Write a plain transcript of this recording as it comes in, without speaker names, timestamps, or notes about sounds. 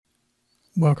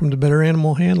Welcome to Better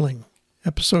Animal Handling,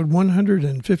 episode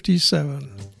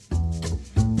 157.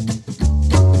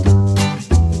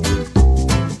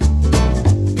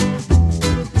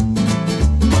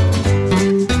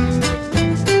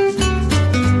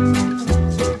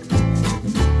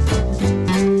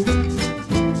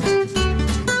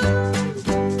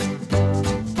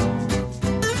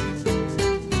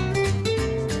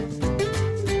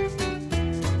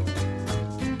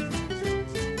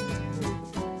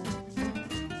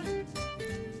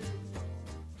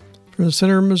 From the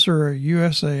center of Missouri,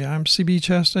 USA, I'm C.B.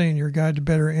 Chastain, your guide to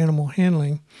better animal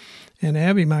handling, and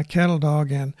Abby, my cattle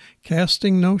dog and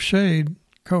Casting No Shade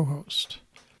co-host.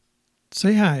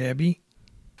 Say hi, Abby.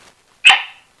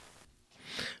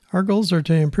 Our goals are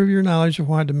to improve your knowledge of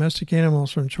why domestic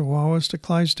animals from Chihuahuas to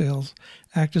Clydesdales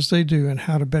act as they do and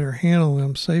how to better handle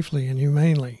them safely and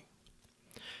humanely.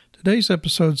 Today's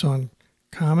episode's on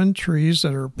common trees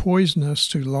that are poisonous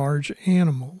to large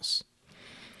animals.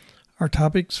 Our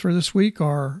topics for this week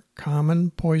are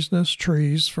common poisonous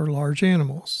trees for large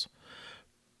animals,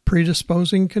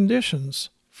 predisposing conditions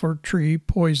for tree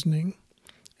poisoning,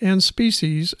 and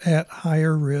species at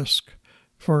higher risk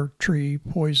for tree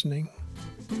poisoning.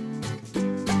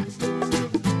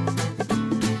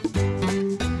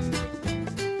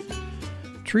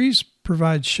 Trees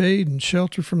provide shade and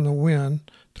shelter from the wind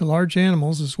to large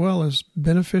animals as well as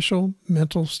beneficial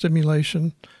mental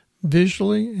stimulation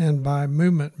visually and by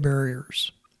movement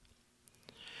barriers.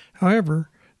 However,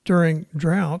 during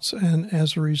droughts and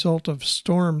as a result of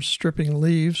storms stripping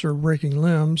leaves or breaking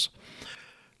limbs,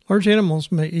 large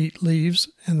animals may eat leaves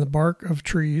and the bark of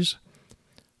trees,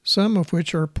 some of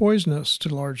which are poisonous to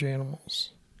large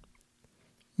animals.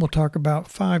 We'll talk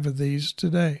about 5 of these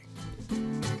today.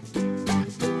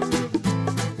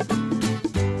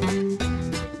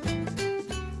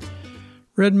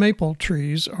 Red maple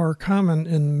trees are common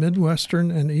in the Midwestern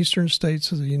and eastern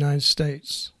states of the United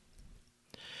States.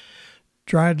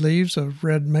 Dried leaves of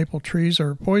red maple trees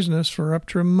are poisonous for up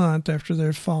to a month after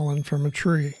they've fallen from a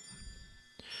tree.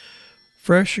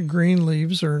 Fresh green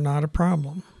leaves are not a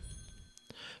problem.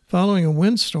 Following a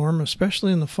windstorm,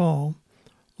 especially in the fall,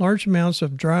 large amounts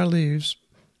of dry leaves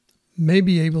may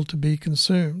be able to be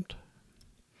consumed.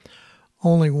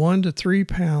 Only 1 to 3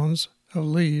 pounds of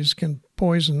leaves can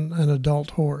poison an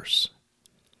adult horse.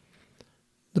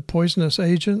 The poisonous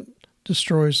agent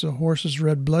destroys the horse's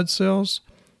red blood cells,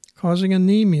 causing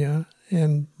anemia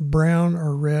and brown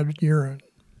or red urine.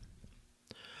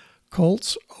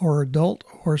 Colts or adult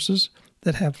horses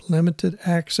that have limited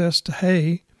access to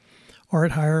hay are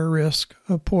at higher risk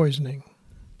of poisoning.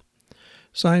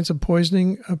 Signs of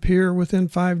poisoning appear within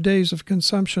 5 days of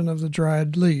consumption of the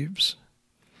dried leaves.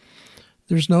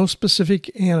 There's no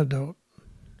specific antidote.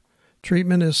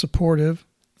 Treatment is supportive,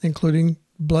 including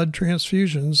blood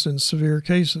transfusions in severe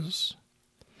cases.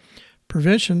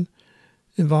 Prevention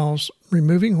involves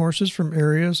removing horses from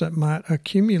areas that might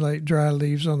accumulate dry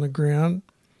leaves on the ground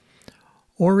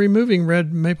or removing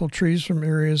red maple trees from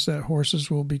areas that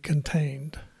horses will be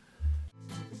contained.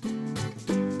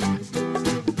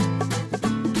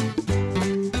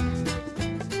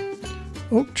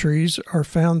 Oak trees are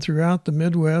found throughout the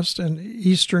Midwest and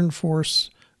eastern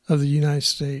forests of the United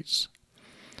States.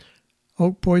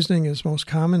 Oak poisoning is most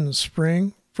common in the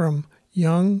spring from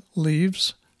young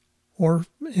leaves or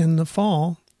in the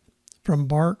fall from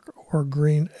bark or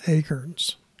green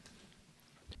acorns.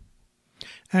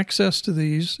 Access to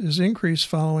these is increased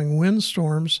following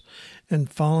windstorms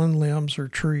and fallen limbs or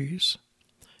trees.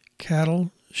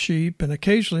 Cattle, sheep, and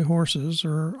occasionally horses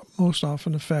are most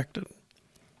often affected.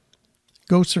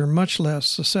 Goats are much less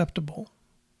susceptible.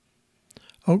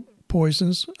 Oak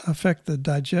poisons affect the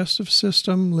digestive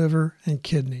system, liver, and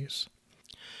kidneys.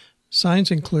 Signs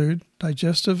include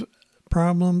digestive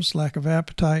problems, lack of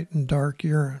appetite, and dark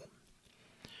urine.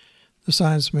 The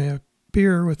signs may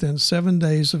appear within 7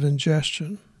 days of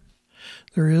ingestion.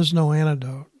 There is no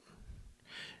antidote.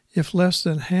 If less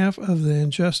than half of the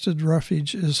ingested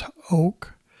roughage is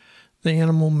oak, the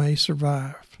animal may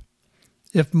survive.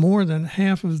 If more than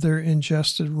half of their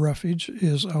ingested roughage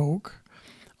is oak,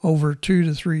 over 2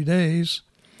 to 3 days,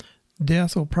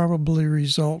 death will probably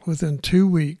result within 2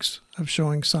 weeks of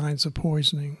showing signs of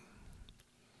poisoning.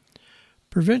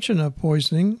 Prevention of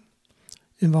poisoning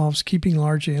involves keeping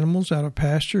large animals out of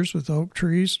pastures with oak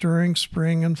trees during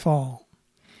spring and fall,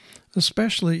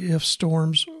 especially if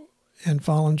storms and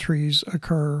fallen trees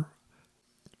occur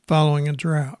following a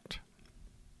drought.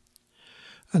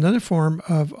 Another form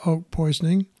of oak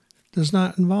poisoning does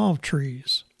not involve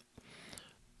trees.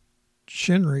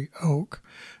 Shinri oak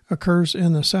occurs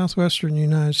in the southwestern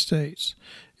United States.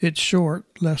 It's short,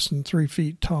 less than 3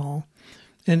 feet tall,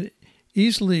 and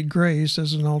easily grazed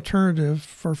as an alternative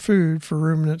for food for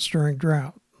ruminants during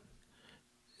drought.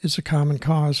 It's a common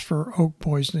cause for oak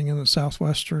poisoning in the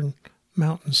southwestern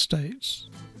mountain states.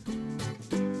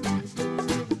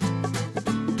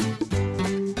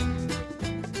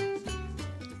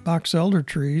 Box elder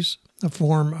trees, a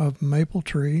form of maple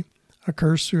tree,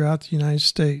 occurs throughout the United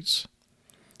States.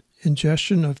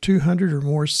 Ingestion of 200 or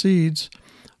more seeds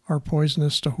are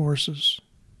poisonous to horses.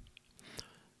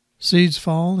 Seeds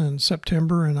fall in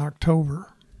September and October.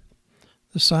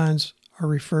 The signs are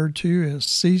referred to as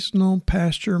seasonal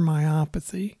pasture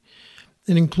myopathy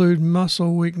and include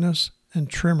muscle weakness and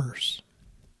tremors.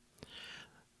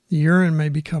 The urine may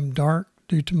become dark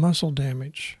due to muscle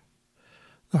damage.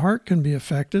 The heart can be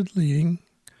affected, leading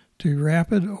to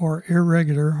rapid or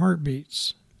irregular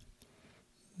heartbeats.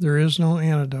 There is no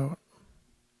antidote.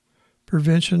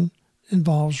 Prevention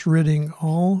involves ridding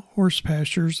all horse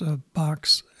pastures of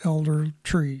box elder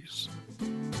trees.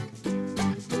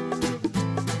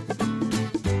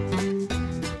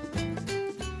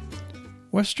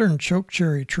 Western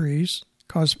chokecherry trees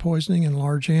cause poisoning in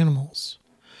large animals.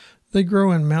 They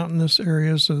grow in mountainous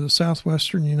areas of the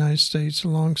southwestern United States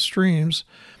along streams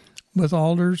with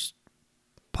alders,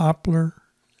 poplar,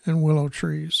 and willow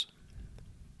trees.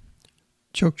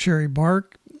 Chokecherry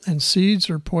bark and seeds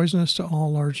are poisonous to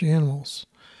all large animals: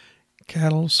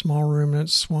 cattle, small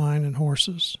ruminants, swine, and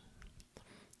horses.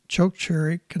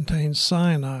 Chokecherry contains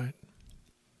cyanide.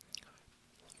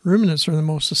 Ruminants are the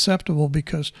most susceptible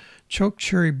because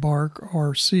chokecherry bark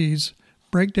or seeds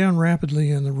break down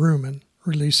rapidly in the rumen,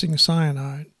 releasing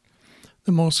cyanide.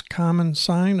 The most common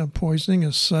sign of poisoning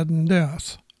is sudden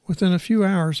death within a few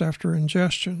hours after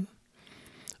ingestion.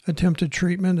 Attempted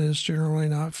treatment is generally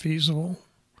not feasible.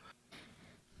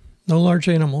 No large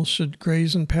animals should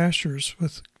graze in pastures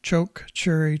with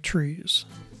chokecherry trees.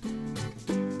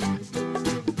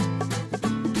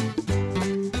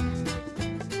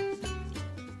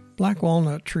 Black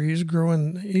walnut trees grow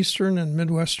in the eastern and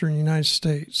midwestern United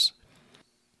States.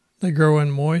 They grow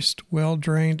in moist,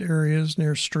 well-drained areas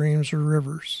near streams or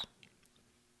rivers.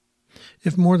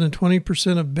 If more than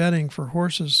 20% of bedding for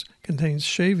horses contains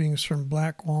shavings from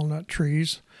black walnut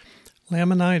trees,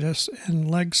 laminitis and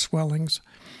leg swellings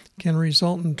can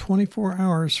result in 24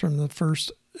 hours from the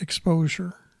first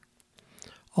exposure.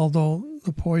 Although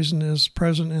the poison is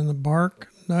present in the bark,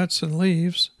 nuts, and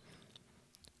leaves,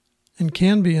 and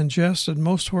can be ingested,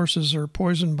 most horses are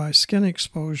poisoned by skin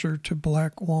exposure to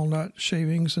black walnut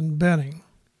shavings and bedding.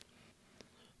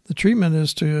 The treatment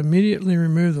is to immediately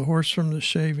remove the horse from the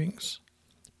shavings.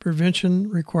 Prevention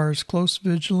requires close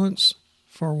vigilance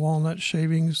for walnut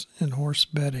shavings and horse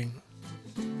bedding.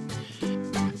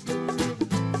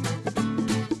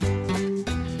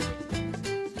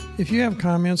 If you have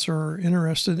comments or are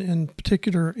interested in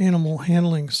particular animal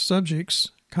handling subjects,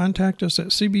 contact us at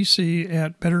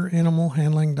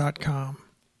cbc@betteranimalhandling.com.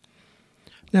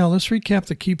 Now let's recap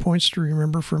the key points to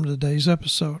remember from today's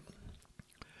episode.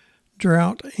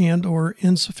 Drought and or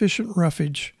insufficient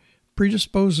roughage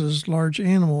predisposes large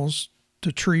animals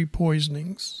to tree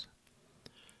poisonings.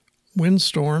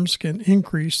 Windstorms can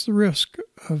increase the risk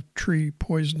of tree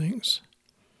poisonings.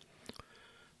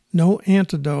 No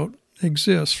antidote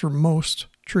exists for most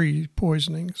tree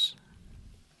poisonings.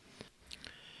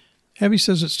 Abby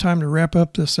says it's time to wrap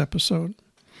up this episode.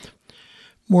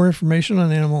 More information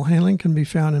on animal handling can be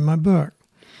found in my book,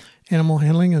 Animal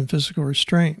Handling and Physical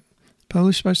Restraint,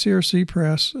 published by CRC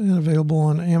Press and available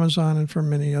on Amazon and from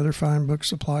many other fine book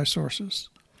supply sources.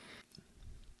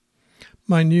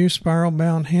 My new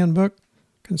spiral-bound handbook,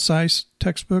 Concise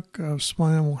Textbook of Small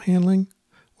Animal Handling,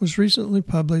 was recently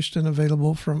published and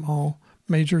available from all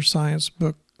major science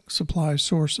book supply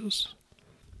sources.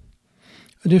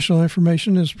 Additional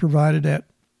information is provided at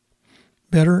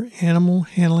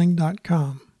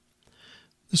betteranimalhandling.com.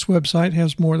 This website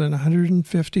has more than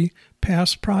 150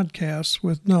 past podcasts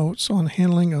with notes on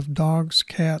handling of dogs,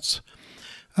 cats,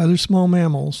 other small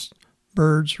mammals,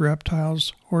 birds,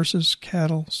 reptiles, horses,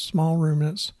 cattle, small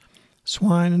ruminants,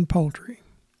 swine, and poultry.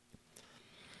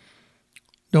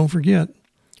 Don't forget,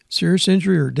 serious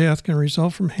injury or death can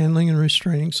result from handling and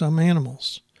restraining some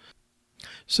animals.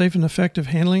 Safe and effective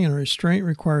handling and restraint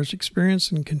requires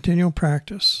experience and continual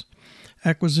practice.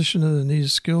 Acquisition of the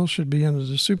needed skills should be under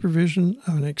the supervision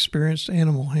of an experienced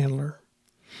animal handler.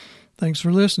 Thanks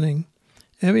for listening.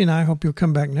 Abby and I hope you'll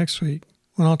come back next week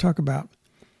when I'll talk about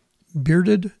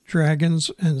bearded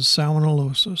dragons and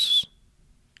salmonellosis.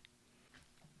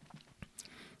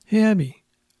 Hey, Abby,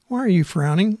 why are you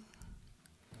frowning?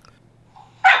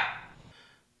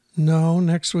 No,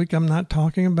 next week I'm not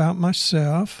talking about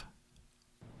myself.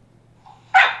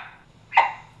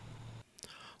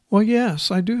 Well,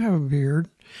 yes, I do have a beard,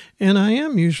 and I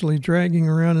am usually dragging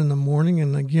around in the morning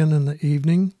and again in the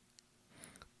evening.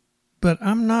 But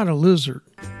I'm not a lizard.